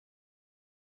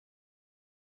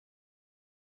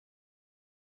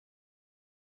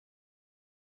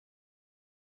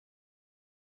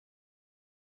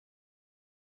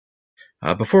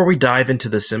Before we dive into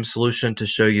the CIM solution to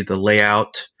show you the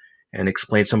layout and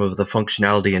explain some of the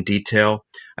functionality in detail,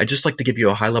 I'd just like to give you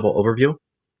a high-level overview.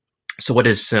 So what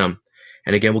is CIM?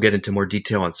 And again, we'll get into more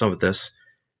detail on some of this.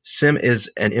 CIM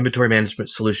is an inventory management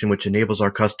solution which enables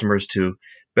our customers to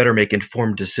better make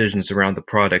informed decisions around the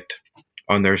product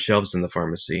on their shelves in the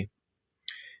pharmacy.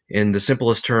 In the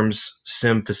simplest terms,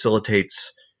 CIM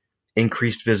facilitates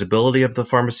increased visibility of the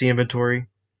pharmacy inventory,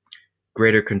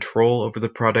 greater control over the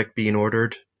product being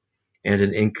ordered, and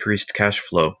an increased cash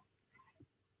flow.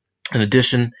 In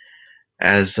addition,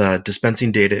 as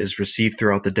dispensing data is received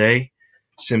throughout the day,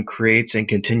 CIM creates and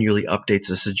continually updates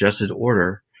a suggested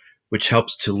order, which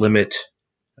helps to limit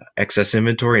excess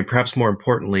inventory and, perhaps more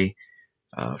importantly,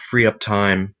 free up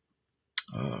time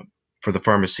for the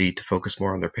pharmacy to focus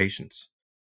more on their patients.